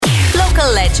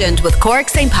legend with Cork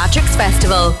St. Patrick's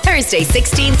Festival, Thursday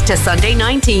 16th to Sunday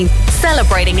 19th,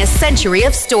 celebrating a century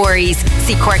of stories.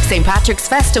 See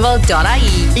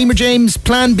corkstpatricksfestival.ie. Eimear James,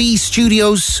 Plan B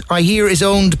Studios, I hear, is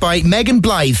owned by Megan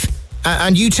Blythe.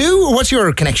 And you too? What's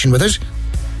your connection with it?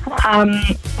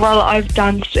 Well, I've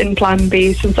danced in Plan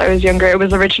B since I was younger. It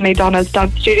was originally Donna's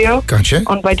dance studio. Gotcha.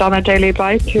 Owned by Donna Daly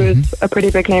Blythe, who is a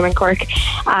pretty big name in Cork.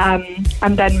 And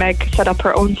then Meg set up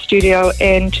her own studio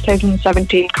in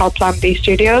 2017 called Plan B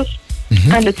Studios.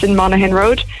 And it's in Monaghan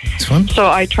Road. That's fun. So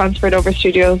I transferred over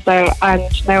studios there,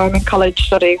 and now I'm in college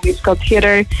studying musical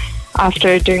theatre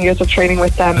after doing years of training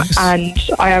with them. Nice. And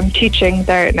I am teaching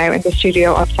there now in the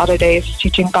studio on Saturdays,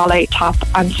 teaching ballet, tap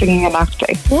and singing and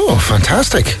acting. Oh,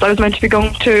 fantastic. So I was meant to be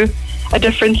going to a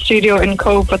different studio in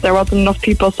Cove, but there wasn't enough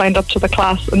people signed up to the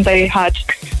class, and they had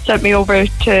sent me over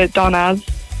to Donna's,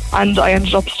 and I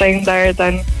ended up staying there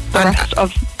then the rest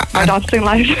of my dancing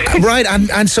life. Right,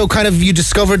 and so kind of you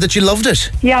discovered that you loved it.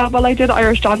 Yeah, well, I did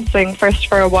Irish dancing first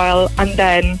for a while, and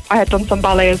then I had done some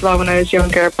ballet as well when I was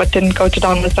younger, but didn't go to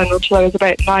Donna's then until I was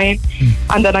about 9.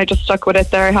 And then I just stuck with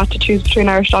it there. I had to choose between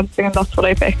Irish dancing, and that's what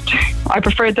I picked. I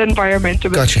preferred the environment.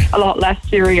 It was a lot less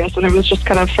serious, and it was just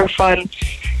kind of for fun.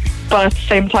 But at the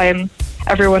same time,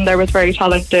 everyone there was very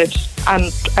talented,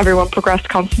 and everyone progressed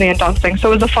constantly in dancing,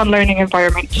 so it was a fun learning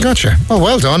environment. Gotcha. Oh,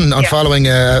 well done on following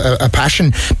a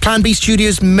passion. Plan B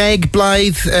Studios, Meg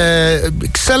Blythe,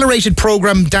 accelerated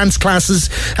programme dance classes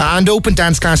and open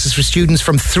dance classes for students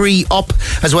from 3 up,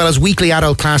 as well as weekly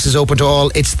adult classes open to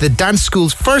all. It's the dance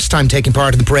school's first time taking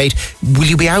part in the parade. Will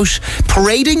you be out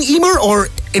parading, Eimear, or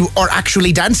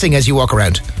actually dancing as you walk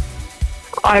around?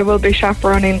 I will be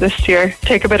chaperoning this year.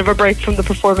 Take a bit of a break from the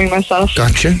performing myself.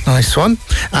 Gotcha, nice one.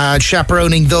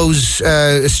 Chaperoning those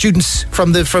students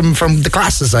from the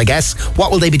classes, I guess.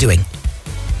 What will they be doing?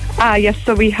 Yes,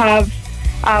 so we have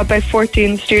about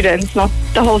 14 students. Not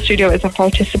the whole studio isn't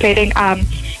participating.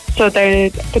 So they're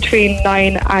between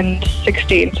 9 and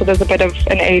 16, so there's a bit of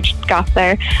an age gap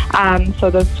there. So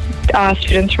there's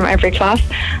students from every class,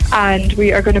 and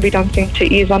we are going to be dancing to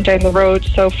Ease On Down the Road,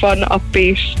 so fun,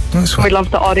 upbeat. Nice one. We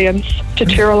love the audience to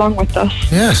cheer along with us.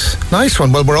 Yes, nice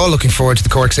one. Well, we're all looking forward to the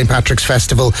Cork St. Patrick's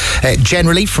Festival,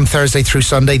 generally from Thursday through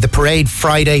Sunday. The parade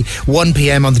Friday, 1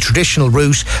 p.m. on the traditional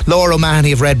route. Laura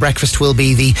O'Mahony of Red Breakfast will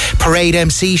be the parade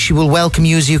MC. She will welcome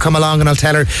you as you come along, and I'll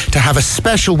tell her to have a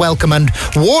special welcome and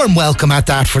warm welcome at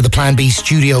that for the Plan B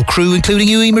studio crew, including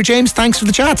you, Eimear James. Thanks for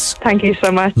the chats. Thank you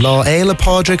so much. Lá Éile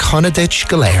Pádraig Honadich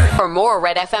Galéir. For more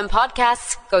Red FM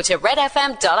podcasts, go to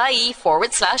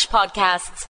redfm.ie/podcasts.